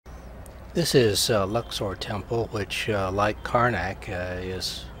This is Luxor Temple, which, like Karnak,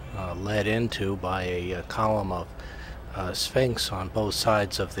 is led into by a column of sphinx on both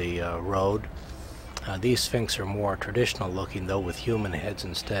sides of the road. These sphinx are more traditional looking, though, with human heads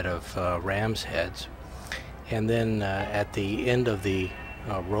instead of ram's heads. And then at the end of the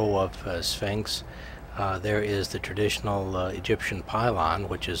row of sphinx, there is the traditional Egyptian pylon,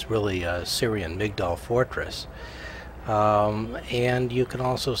 which is really a Syrian Migdal fortress. And you can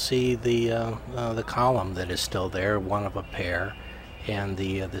also see the column that is still there, one of a pair, and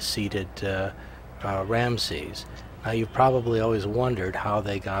the seated Ramses. Now, you've probably always wondered how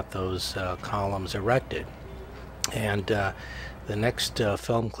they got those columns erected, and the next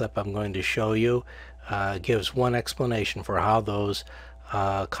film clip I'm going to show you gives one explanation for how those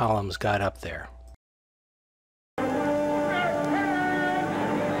columns got up there.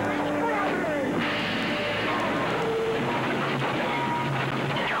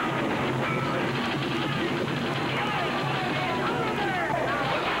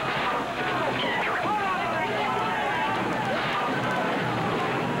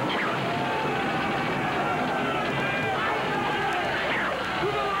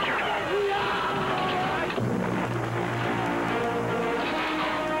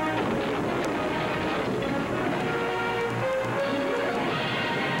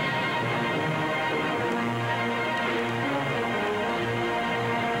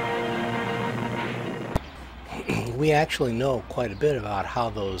 We actually know quite a bit about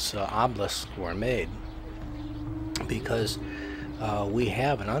how those obelisks were made, because we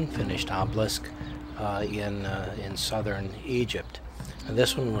have an unfinished obelisk in southern Egypt. And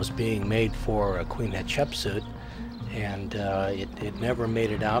this one was being made for Queen Hatshepsut, and it never made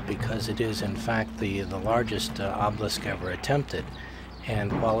it out because it is in fact the largest obelisk ever attempted.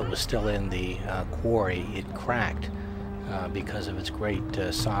 And while it was still in the quarry, it cracked because of its great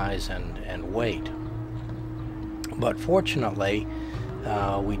size and weight. But fortunately,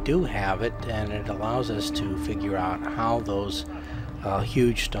 we do have it, and it allows us to figure out how those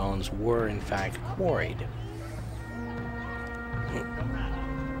huge stones were in fact quarried.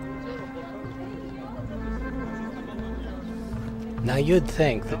 Now, you'd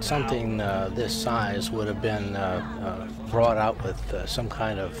think that something this size would have been brought out with some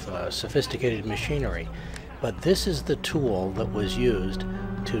kind of sophisticated machinery, but this is the tool that was used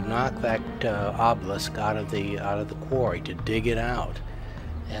to knock that obelisk out of the quarry, to dig it out.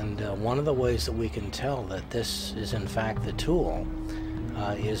 And one of the ways that we can tell that this is in fact the tool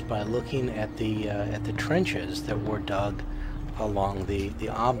is by looking at the trenches that were dug along the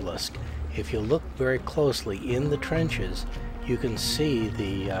obelisk. If you look very closely in the trenches, you can see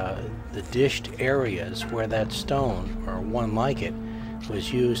the dished areas where that stone, or one like it,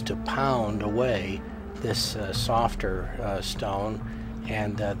 was used to pound away this softer stone.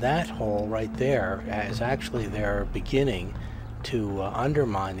 And that hole right there is actually their beginning to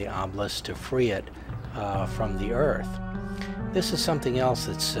undermine the obelisk, to free it from the earth. This is something else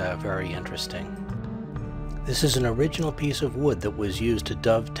that's very interesting. This is an original piece of wood that was used to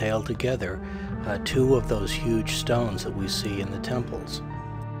dovetail together two of those huge stones that we see in the temples.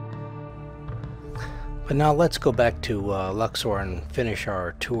 But now let's go back to Luxor and finish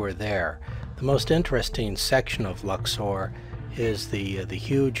our tour there. The most interesting section of Luxor is the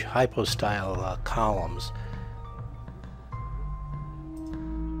huge hypostyle columns.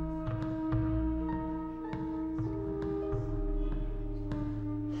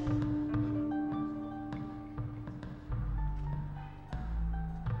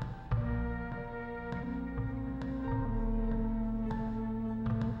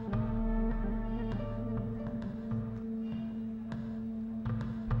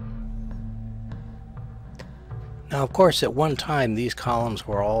 Now, of course, at one time these columns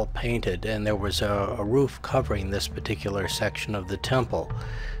were all painted, and there was a roof covering this particular section of the temple.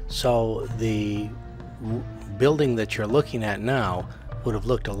 So the building that you're looking at now would have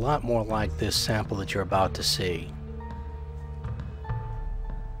looked a lot more like this sample that you're about to see.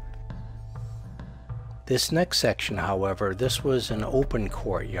 This next section, however, this was an open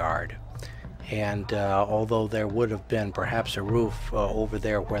courtyard. And although there would have been perhaps a roof over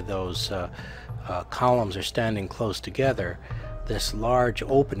there where those columns are standing close together, this large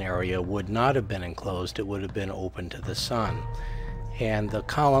open area would not have been enclosed. It would have been open to the sun. And the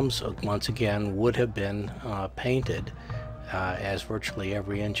columns, once again, would have been painted, as virtually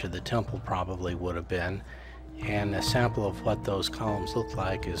every inch of the temple probably would have been. And a sample of what those columns look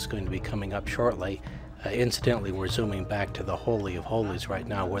like is going to be coming up shortly. Incidentally, we're zooming back to the Holy of Holies right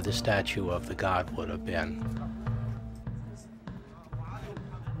now, where the statue of the god would have been.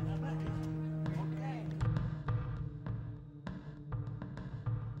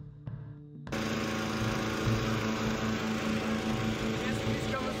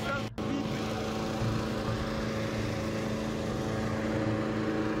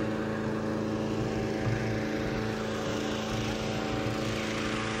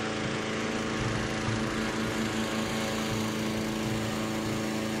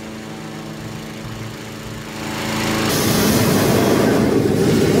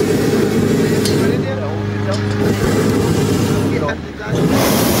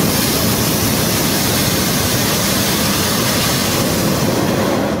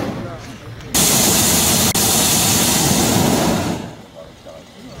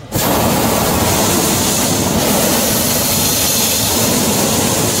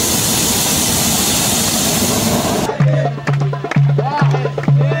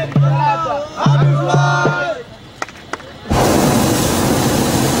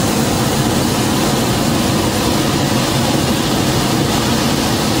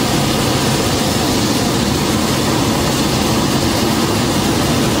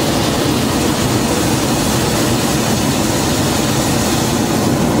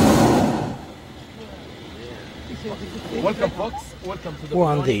 We're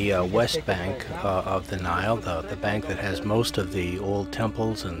on the west bank of the Nile, the bank that has most of the old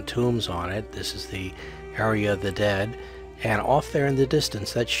temples and tombs on it. This is the area of the dead. And off there in the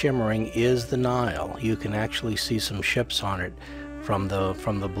distance, that shimmering is the Nile. You can actually see some ships on it from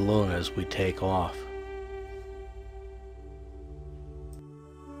the balloon as we take off.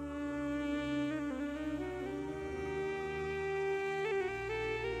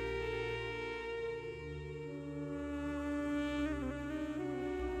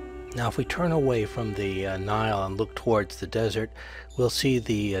 Now if we turn away from the Nile and look towards the desert, we'll see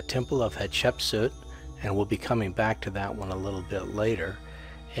the Temple of Hatshepsut, and we'll be coming back to that one a little bit later.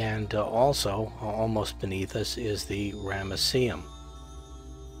 And also, almost beneath us, is the Ramesseum.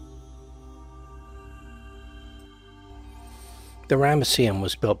 The Ramesseum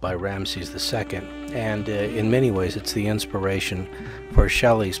was built by Ramses II, and in many ways it's the inspiration for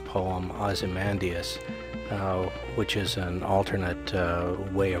Shelley's poem Ozymandias, which is an alternate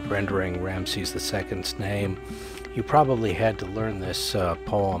way of rendering Ramses II's name. You probably had to learn this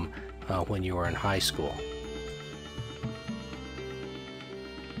poem when you were in high school.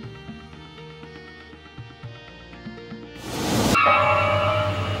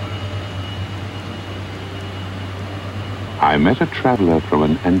 I met a traveler from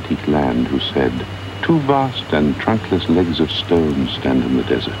an antique land who said, "Two vast and trunkless legs of stone stand in the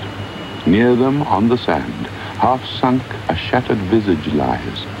desert. Near them, on the sand, half sunk, a shattered visage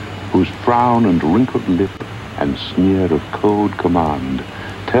lies, whose frown and wrinkled lip and sneer of cold command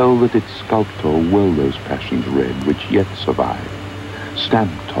tell that its sculptor well those passions read which yet survive,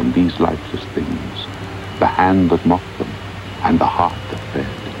 stamped on these lifeless things, the hand that mocked them and the heart that fed.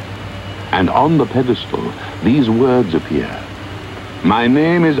 And on the pedestal these words appear, 'My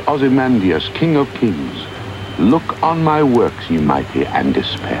name is Ozymandias, King of Kings. Look on my works, ye mighty, and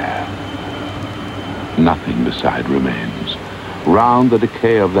despair.' Nothing beside remains. Round the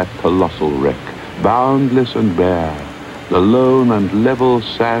decay of that colossal wreck, boundless and bare, the lone and level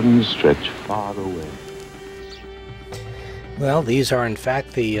sands stretch far away." Well, these are in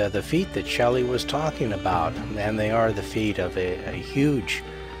fact the feet that Shelley was talking about, and they are the feet of a huge,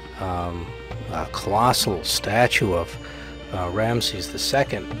 colossal statue of Ramses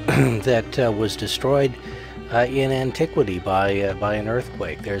II that was destroyed in antiquity by an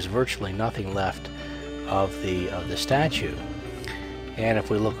earthquake. There's virtually nothing left of the statue, and if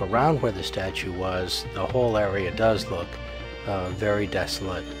we look around where the statue was, the whole area does look very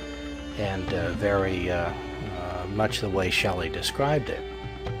desolate and very much the way Shelley described it.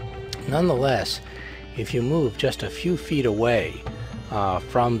 Nonetheless, if you move just a few feet away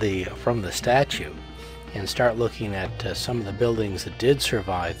from the statue and start looking at some of the buildings that did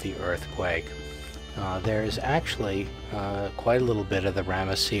survive the earthquake, there is actually quite a little bit of the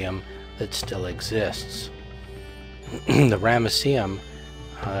Ramesseum that still exists. The Ramesseum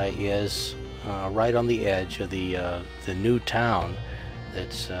is right on the edge of the new town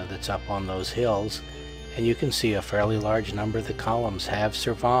that's up on those hills, and you can see a fairly large number of the columns have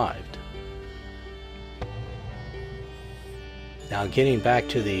survived. Now, getting back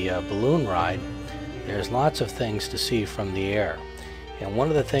to the balloon ride, there's lots of things to see from the air, and one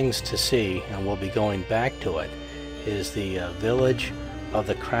of the things to see, and we'll be going back to it, is the village of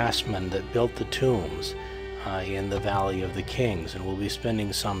the craftsmen that built the tombs in the Valley of the Kings, and we'll be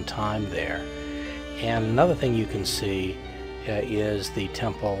spending some time there. And another thing you can see is the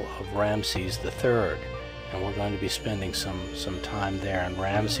Temple of Ramses III, and we're going to be spending some time there in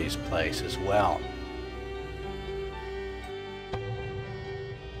Ramses' place as well.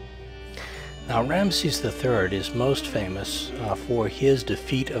 Now, Ramses III is most famous for his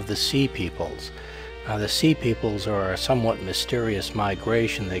defeat of the Sea Peoples. Now, the Sea Peoples are a somewhat mysterious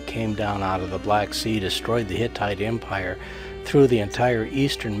migration that came down out of the Black Sea, destroyed the Hittite Empire, threw the entire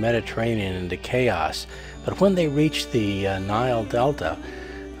eastern Mediterranean into chaos. But when they reached the Nile Delta,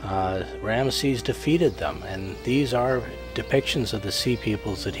 Ramses defeated them, and these are depictions of the Sea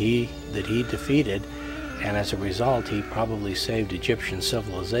Peoples that he defeated. and as a result he probably saved Egyptian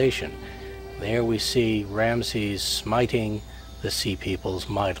civilization. There we see Ramses smiting the sea peoples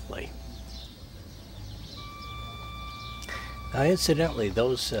mightily. Now, incidentally,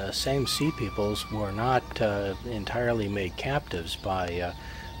 those same sea peoples were not entirely made captives by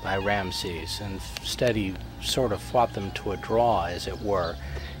Ramses. Instead, he sort of fought them to a draw, as it were,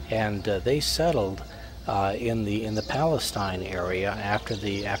 and they settled in the Palestine area after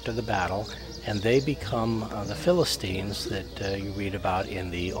the battle, and they become the Philistines that you read about in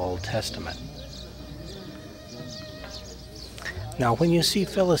the Old Testament. Now, when you see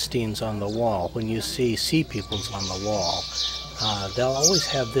Philistines on the wall, when you see sea peoples on the wall, they'll always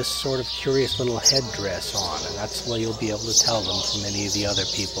have this sort of curious little headdress on, and that's why you'll be able to tell them from any of the other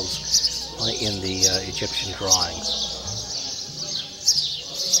peoples in the Egyptian drawings.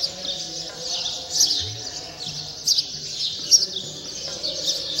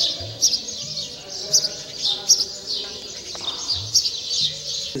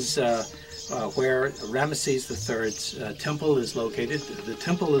 This is where Ramses III's temple is located. The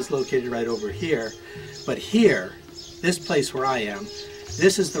temple is located right over here, but here, this place where I am,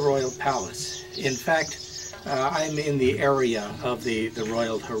 this is the royal palace. In fact, I'm in the area of the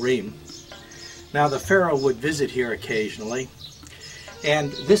royal harem. Now, the pharaoh would visit here occasionally,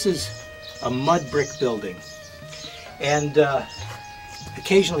 and this is a mud brick building. And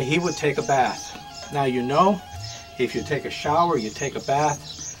occasionally he would take a bath. Now, you know, if you take a shower, you take a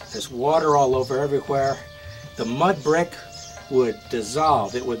bath, there's water all over everywhere. The mud brick would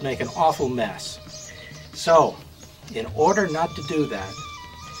dissolve. It would make an awful mess. So, in order not to do that,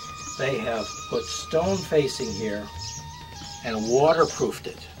 they have put stone facing here and waterproofed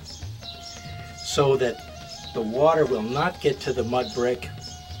it so that the water will not get to the mud brick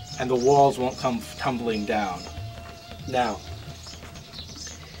and the walls won't come tumbling down. Now,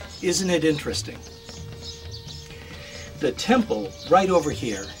 isn't it interesting? The temple right over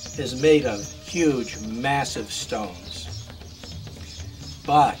here is made of huge, massive stones.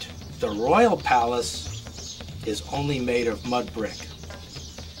 But the royal palace is only made of mud brick.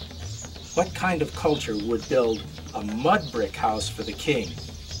 What kind of culture would build a mud brick house for the king,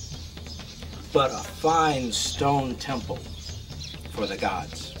 but a fine stone temple for the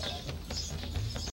gods?